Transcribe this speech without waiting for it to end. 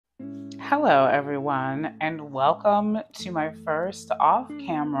Hello, everyone, and welcome to my first off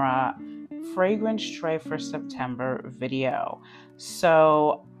camera fragrance tray for September video.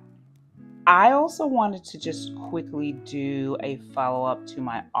 So, I also wanted to just quickly do a follow up to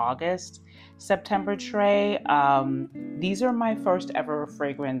my August September tray. These are my first ever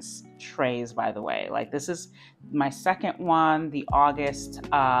fragrance trays, by the way. Like, this is my second one, the August.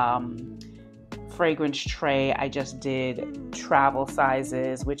 Fragrance tray. I just did travel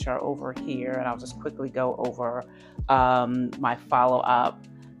sizes, which are over here, and I'll just quickly go over my follow-up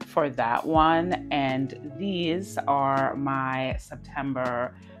for that one. And these are my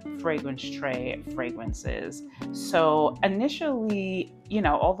September fragrance tray fragrances. So initially,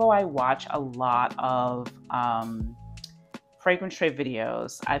 although I watch a lot of fragrance tray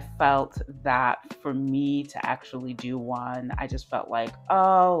videos, I felt that for me to actually do one, I just felt like,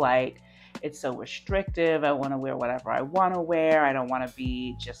 it's so restrictive. I want to wear whatever I want to wear. I don't want to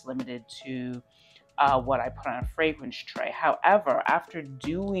be just limited to what I put on a fragrance tray. However, after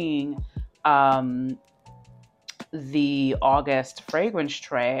doing the August fragrance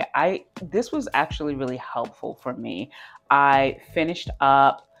tray, this was actually really helpful for me. I finished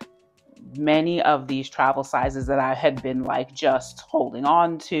up many of these travel sizes that I had been just holding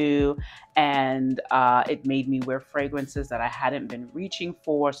on to, and it made me wear fragrances that I hadn't been reaching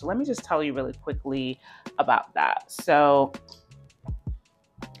for. So let me just tell you really quickly about that. So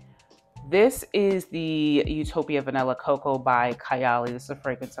this is the Utopia Vanilla Coco by Kayali. This is a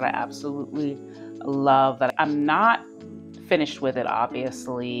fragrance that I absolutely love. That I'm not finished with it,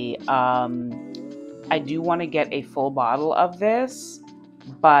 obviously. I do want to get a full bottle of this.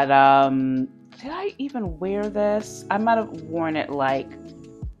 But did I even wear this? I might have worn it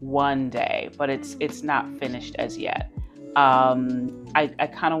one day, but it's not finished as yet. I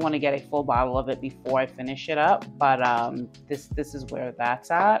kind of want to get a full bottle of it before I finish it up, but this is where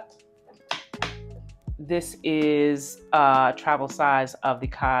that's at. This is travel size of the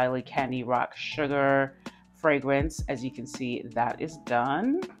Kylie Candy Rock Sugar fragrance. As you can see, that is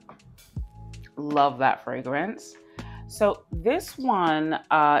done. Love that fragrance. So this one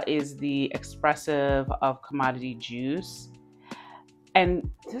is the Expressive of Commodity Juice. And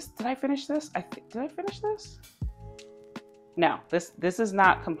did I finish this? Did I finish this? No, this is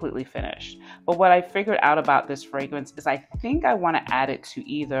not completely finished. But what I figured out about this fragrance is I think I want to add it to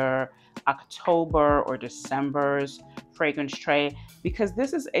either October or December's fragrance tray, because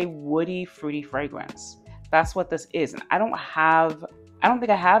this is a woody, fruity fragrance. That's what this is. And I don't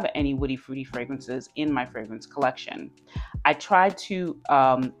think I have any woody fruity fragrances in my fragrance collection. I tried to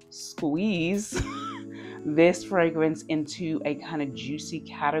squeeze this fragrance into a kind of juicy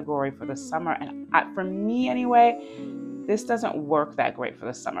category for the summer. And for me anyway, this doesn't work that great for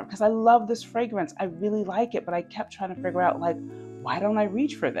the summer because I love this fragrance. I really like it, but I kept trying to figure out why don't I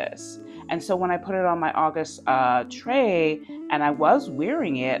reach for this? And so when I put it on my August tray and I was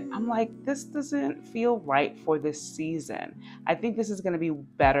wearing it, I'm like, this doesn't feel right for this season. I think this is going to be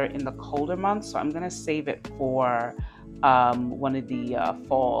better in the colder months, so I'm going to save it for one of the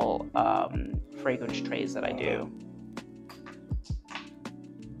fall fragrance trays that I do.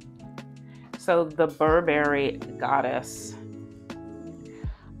 So the Burberry Goddess.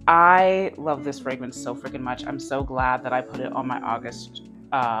 I love this fragrance so freaking much. I'm so glad that I put it on my August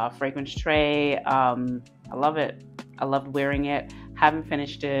fragrance tray. I love it. I loved wearing it. Haven't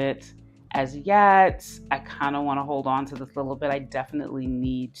finished it as yet. I kind of want to hold on to this a little bit. I definitely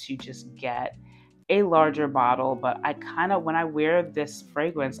need to just get a larger bottle, but when I wear this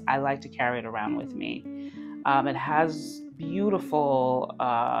fragrance, I like to carry it around with me. It has beautiful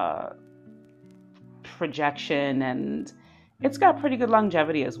projection, and it's got pretty good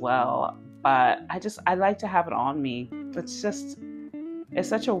longevity as well, but I like to have it on me. It's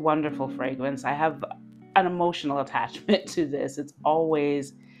such a wonderful fragrance. I have an emotional attachment to this. It's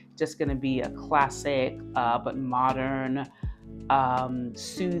always just going to be a classic, but modern,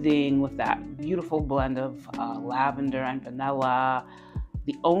 soothing, with that beautiful blend of lavender and vanilla.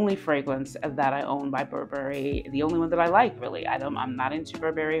 The only fragrance that I own by Burberry, the only one that I like, really. I'm not into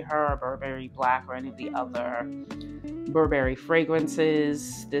Burberry Her or Burberry Black or any of the other Burberry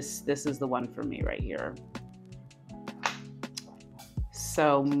fragrances. This is the one for me right here.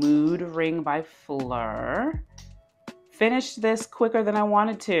 So Mood Ring by Fleur. Finished this quicker than I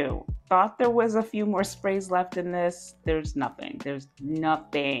wanted to. Thought there was a few more sprays left in this. There's nothing.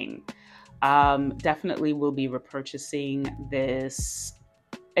 Definitely will be repurchasing this.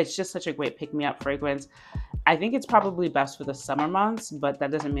 It's just such a great pick-me-up fragrance. I think it's probably best for the summer months, but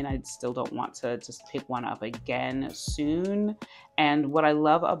that doesn't mean I still don't want to just pick one up again soon. And what I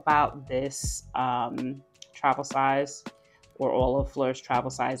love about this travel size or all of Fleur's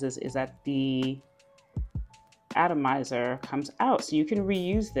travel sizes is that the atomizer comes out. So you can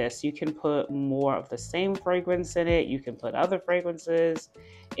reuse this. You can put more of the same fragrance in it. You can put other fragrances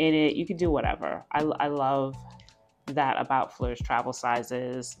in it. You can do whatever. I love that about Fleur's travel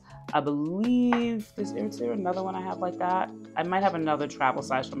sizes. I believe, is there another one I have like that? I might have another travel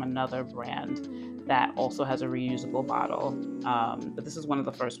size from another brand that also has a reusable bottle. But this is one of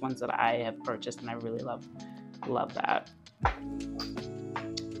the first ones that I have purchased, and I really love that.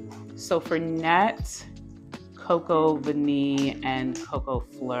 So for Nette, Coco Vanille, and Coco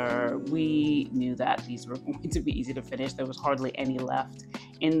Fleur, we knew that these were going to be easy to finish. There was hardly any left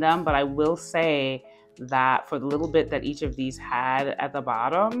in them, but I will say that for the little bit that each of these had at the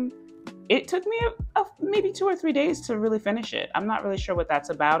bottom, it took me maybe 2 or 3 days to really finish it. I'm not really sure what that's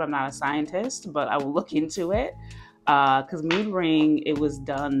about. I'm not a scientist, but I will look into it. Because Mood Ring, it was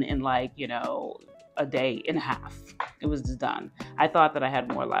done in like, you know, a day and a half. It was just done. I thought that I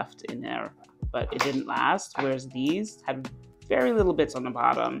had more left in there, but it didn't last. Whereas these had very little bits on the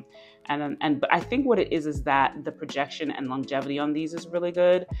bottom. But I think what it is that the projection and longevity on these is really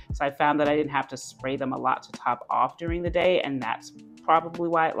good. So I found that I didn't have to spray them a lot to top off during the day, and that's probably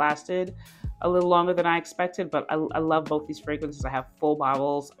why it lasted a little longer than I expected. But I love both these fragrances. I have full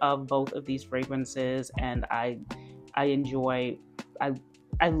bottles of both of these fragrances, and I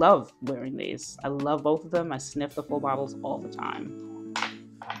love wearing these. I love both of them. I sniff the full bottles all the time.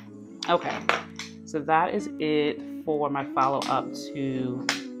 Okay, so that is it for my follow-up to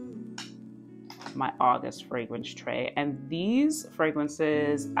my August fragrance tray. And these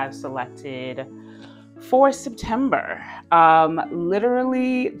fragrances I've selected for September.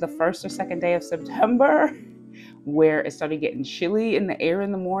 Literally the first or second day of September, where it started getting chilly in the air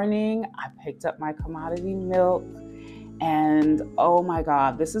in the morning, I picked up my commodity milk. And oh my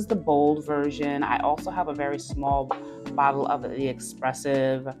God, this is the bold version. I also have a very small bottle of the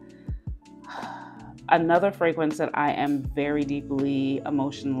Expressive. Another fragrance that I am very deeply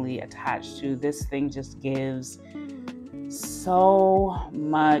emotionally attached to. This thing just gives so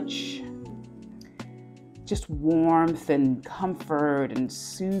much just warmth and comfort and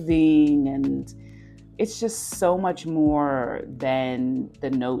soothing, and it's just so much more than the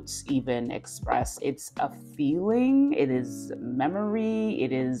notes even express. It's a feeling, it is memory,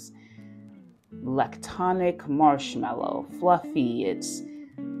 it is lactonic marshmallow, fluffy, it's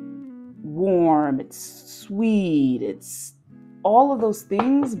warm, it's sweet, it's all of those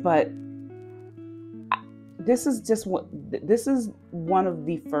things. But this is one of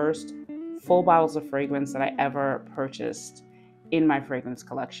the first full bottles of fragrance that I ever purchased in my fragrance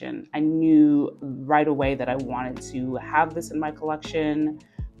collection. I knew right away that I wanted to have this in my collection,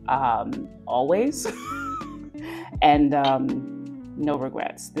 always. And no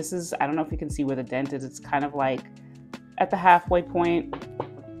regrets. This is, I don't know if you can see where the dent is. It's kind of like at the halfway point.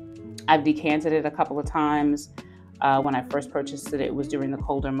 I've decanted it a couple of times. When I first purchased it, it was during the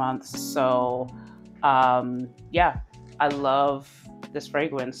colder months. So yeah, I love this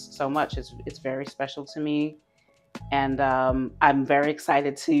fragrance so much. It's very special to me. And I'm very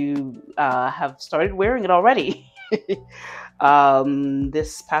excited to have started wearing it already.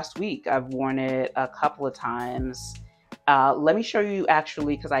 This past week, I've worn it a couple of times. Let me show you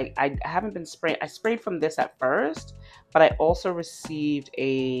actually, because I haven't been spraying. I sprayed from this at first, but I also received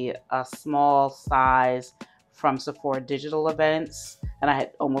a small size from Sephora digital events. And I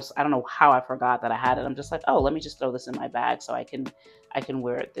don't know how I forgot that I had it. I'm just like, oh, let me just throw this in my bag so I can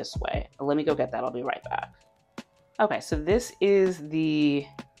wear it this way. Let me go get that. I'll be right back. Okay, so this is the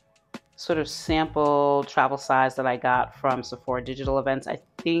sort of sample travel size that I got from Sephora digital events. I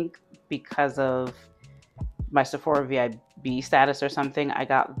think because of my Sephora VIB status or something, I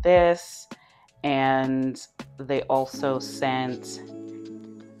got this, and they also sent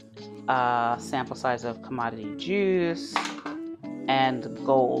a sample size of Commodity Juice and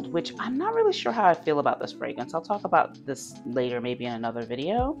Gold, which I'm not really sure how I feel about this fragrance. I'll talk about this later, maybe in another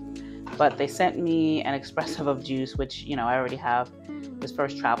video. But they sent me an Expressive of Juice, which, you know, I already have this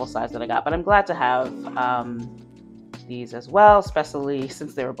first travel size that I got. But I'm glad to have these as well, especially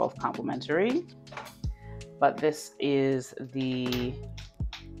since they were both complimentary. But this is the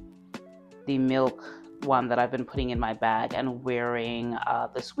milk one that I've been putting in my bag and wearing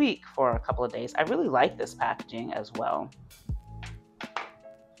this week for a couple of days. I really like this packaging as well.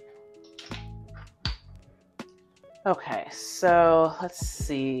 Okay, so let's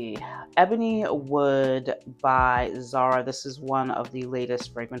see. Ebony Wood by Zara. This is one of the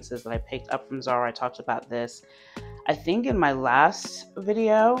latest fragrances that I picked up from Zara. I talked about this, I think, in my last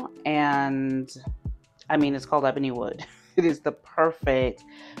video, and I mean, it's called Ebony Wood. it is the perfect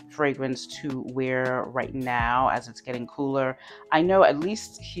fragrance to wear right now as it's getting cooler. I know at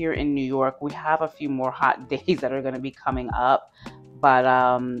least here in New York, we have a few more hot days that are going to be coming up, but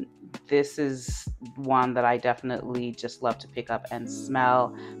this is one that I definitely just love to pick up and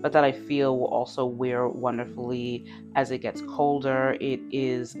smell, but that I feel will also wear wonderfully as it gets colder. It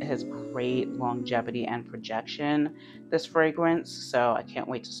has great longevity and projection, this fragrance, so I can't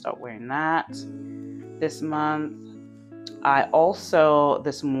wait to start wearing that this month. I also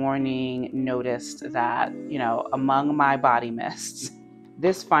this morning noticed that, among my body mists,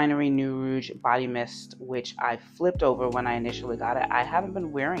 this Finery New Rouge body mist, which I flipped over when I initially got it, I haven't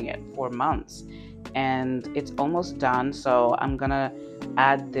been wearing it for months and it's almost done. So I'm gonna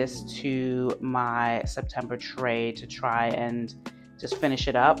add this to my September tray to try and just finish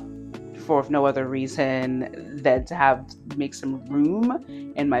it up, for if no other reason than to make some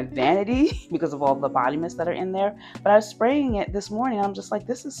room in my vanity because of all the body mists that are in there. But I was spraying it this morning. I'm just like,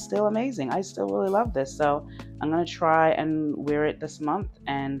 this is still amazing. I still really love this. So I'm going to try and wear it this month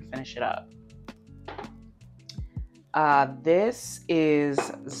and finish it up. This is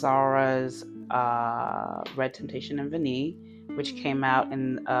Zara's Red Temptation and Vanille, which came out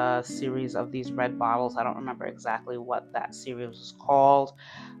in a series of these red bottles. I don't remember exactly what that series was called,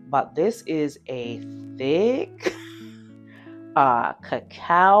 but this is a thick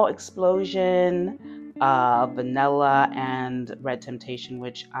cacao explosion, vanilla and Red Temptation,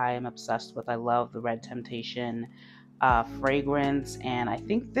 which I am obsessed with. I love the Red Temptation fragrance, and I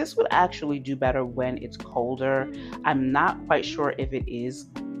think this would actually do better when it's colder. I'm not quite sure if it is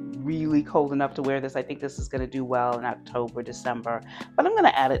really cold enough to wear this. I think this is going to do well in October, December, but I'm going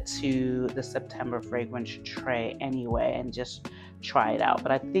to add it to the September fragrance tray anyway and just try it out.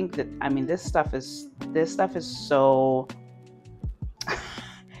 But I think that, this stuff is so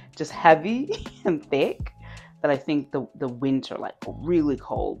just heavy and thick that I think the winter, like really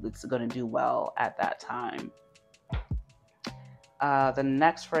cold, it's going to do well at that time. The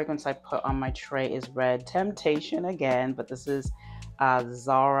next fragrance I put on my tray is Red Temptation again, but this is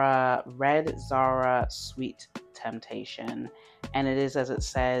Zara Sweet Temptation, and it is, as it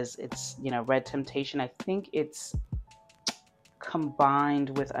says, it's Red Temptation. I think it's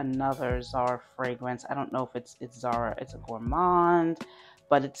combined with another Zara fragrance. I don't know if it's Zara, it's a gourmand,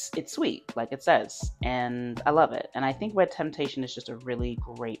 but it's sweet like it says, and I love it. And I think Red Temptation is just a really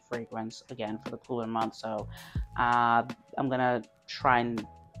great fragrance again for the cooler months. So I'm gonna try and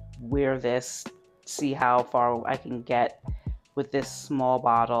wear this, see how far I can get with this small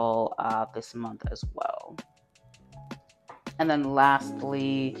bottle this month as well. And then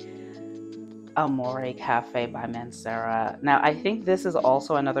lastly, Amore Cafe by Mancera. Now I think this is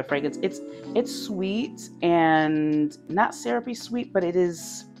also another fragrance. It's sweet and not syrupy sweet, but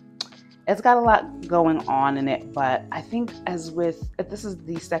it's got a lot going on in it. But I think this is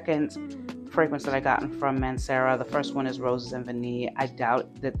the second fragrance that I gotten from Mancera. The first one is Roses and Vanille. I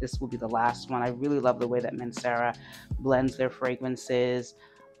doubt that this will be the last one. I really love the way that Mancera blends their fragrances.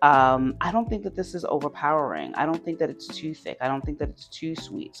 I don't think that this is overpowering. I don't think that it's too thick. I don't think that it's too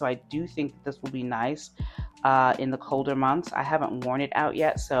sweet. So I do think that this will be nice in the colder months. I haven't worn it out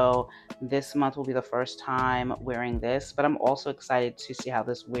yet, so this month will be the first time wearing this. But I'm also excited to see how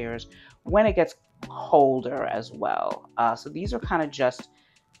this wears when it gets colder as well. So these are kind of just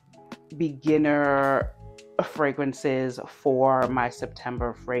beginner fragrances for my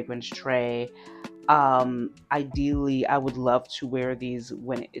September fragrance tray. Ideally, I would love to wear these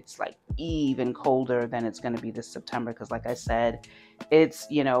when it's like even colder than it's going to be this September, because like I said, it's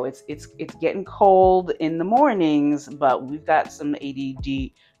getting cold in the mornings, but we've got some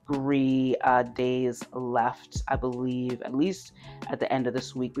 80-degree days left, I believe, at least at the end of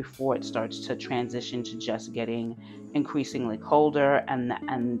this week, before it starts to transition to just getting increasingly colder, and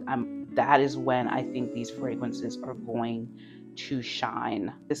that is when I think these fragrances are going to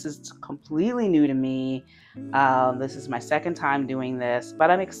shine. This is completely new to me. This is my second time doing this,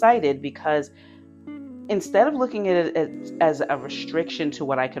 but I'm excited because instead of looking at it as a restriction to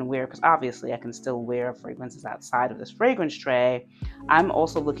what I can wear, because obviously I can still wear fragrances outside of this fragrance tray, I'm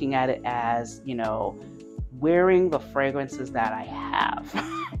also looking at it as, wearing the fragrances that I have,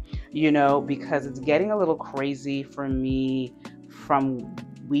 because it's getting a little crazy for me from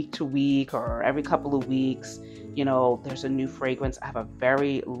week to week or every couple of weeks. There's a new fragrance. I have a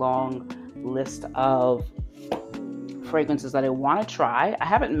very long list of fragrances that I want to try. I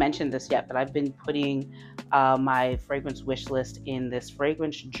haven't mentioned this yet, but I've been putting my fragrance wish list in this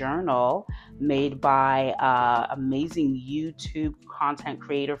fragrance journal made by amazing YouTube content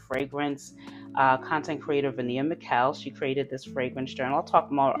creator, fragrance content creator Vania Mikkel. She created this fragrance journal. I'll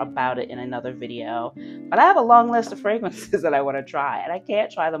talk more about it in another video. But I have a long list of fragrances that I want to try, and I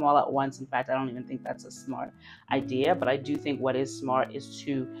can't try them all at once. In fact, I don't even think that's a smart idea. But I do think what is smart is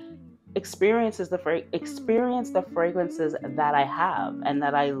to experience the fragrances that I have and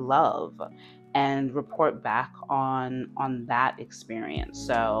that I love, and report back on that experience.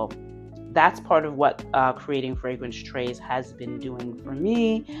 So that's part of what creating fragrance trays has been doing for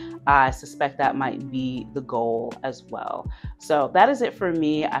me. I suspect that might be the goal as well. So that is it for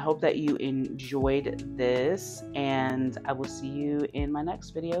me. I hope that you enjoyed this, and I will see you in my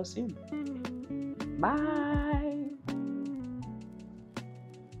next video soon. Bye.